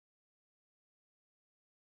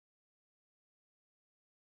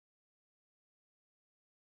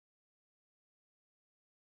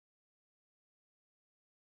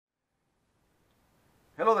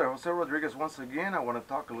Hello there, Jose Rodriguez once again. I want to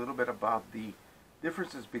talk a little bit about the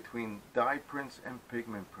differences between dye prints and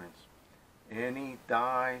pigment prints. Any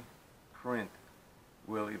dye print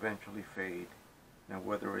will eventually fade. Now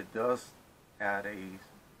whether it does at a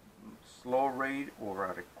slow rate or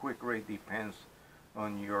at a quick rate depends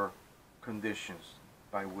on your conditions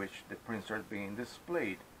by which the prints are being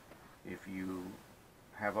displayed. If you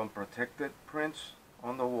have unprotected prints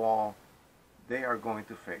on the wall, they are going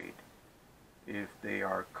to fade. If they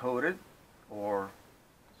are coated or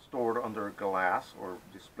stored under glass or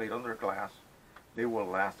displayed under glass, they will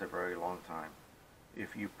last a very long time.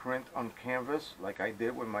 If you print on canvas like I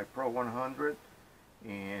did with my Pro 100,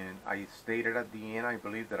 and I stated at the end I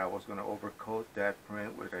believe that I was going to overcoat that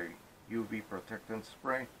print with a UV protectant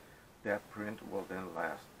spray, that print will then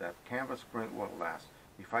last. That canvas print will last.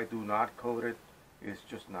 If I do not coat it, it's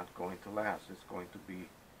just not going to last. It's going to be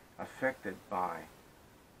affected by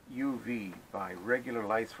UV, by regular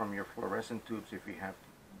lights from your fluorescent tubes if you have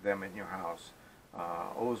them in your house,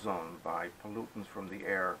 ozone, by pollutants from the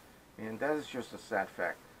air, and that is just a sad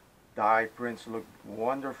fact. Dye prints look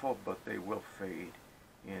wonderful, but they will fade,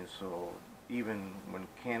 and so even when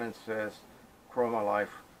Canon says Chroma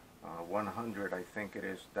Life 100, I think it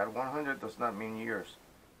is, that 100 does not mean years.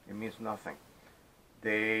 It means nothing.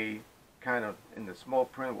 They kind of, in the small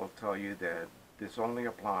print, will tell you that this only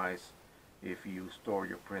applies if you store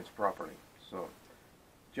your prints properly. So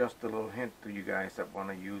just a little hint to you guys that want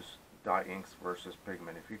to use dye inks versus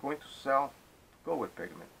pigment. If you're going to sell, go with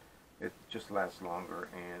pigment. It just lasts longer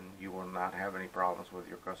and you will not have any problems with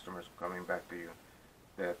your customers coming back to you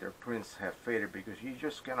that their prints have faded, because you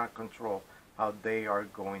just cannot control how they are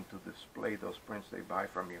going to display those prints they buy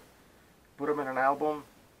from you. Put them in an album,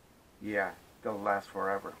 yeah, they'll last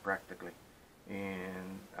forever practically.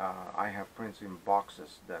 And I have prints in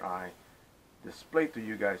boxes that I display to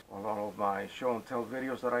you guys a lot of my show and tell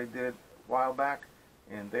videos that I did a while back,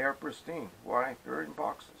 and they are pristine. Why? They're in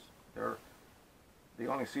boxes. They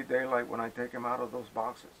only see daylight when I take them out of those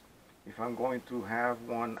boxes. If I'm going to have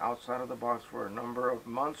one outside of the box for a number of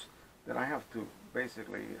months, then I have to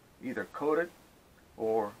basically either coat it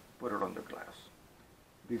or put it under glass.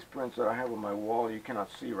 These prints that I have on my wall, you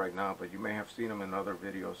cannot see right now, but you may have seen them in other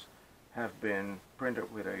videos, have been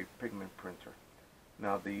printed with a pigment printer.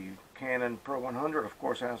 Now the Canon Pro 100 of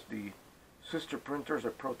course has the sister printers, the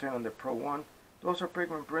Pro 10 and the Pro 1. Those are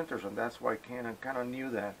pigment printers, and that's why Canon kind of knew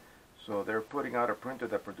that. So they're putting out a printer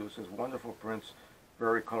that produces wonderful prints,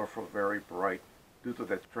 very colorful, very bright, due to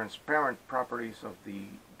the transparent properties of the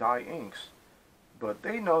dye inks. But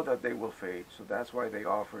they know that they will fade, so that's why they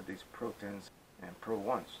offer these Pro 10s and Pro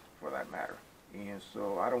 1s for that matter. And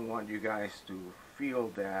so I don't want you guys to feel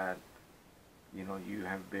that, you know, you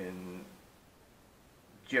have been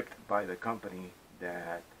gypped by the company,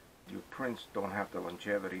 that your prints don't have the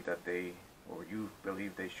longevity that they or you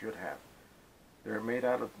believe they should have. They're made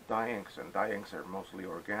out of dye inks, and dye inks are mostly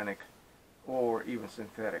organic or even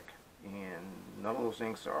synthetic, and none of those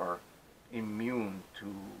inks are immune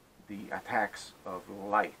to the attacks of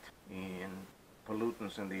light and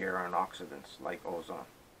pollutants in the air and oxidants like ozone.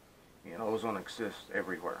 And ozone exists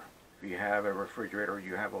everywhere. If you have a refrigerator,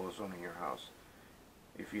 you have ozone in your house.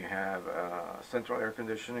 If you have central air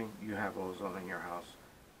conditioning, you have ozone in your house,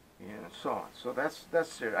 and so on. So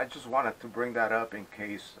that's it. I just wanted to bring that up in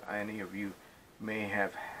case any of you may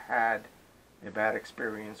have had a bad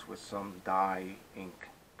experience with some dye ink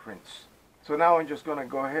prints. So now I'm just going to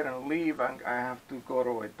go ahead and leave. I have to go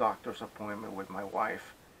to a doctor's appointment with my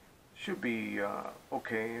wife. Should be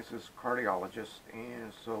okay. This is cardiologist,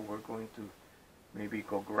 and so we're going to maybe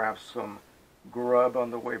go grab some grub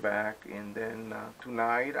on the way back, and then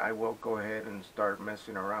tonight I will go ahead and start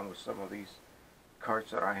messing around with some of these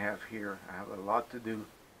carts that I have here. I have a lot to do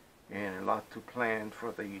and a lot to plan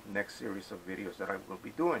for the next series of videos that I will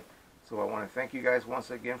be doing. So I want to thank you guys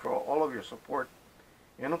once again for all of your support,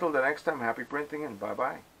 and until the next time, happy printing and bye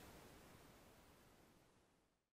bye.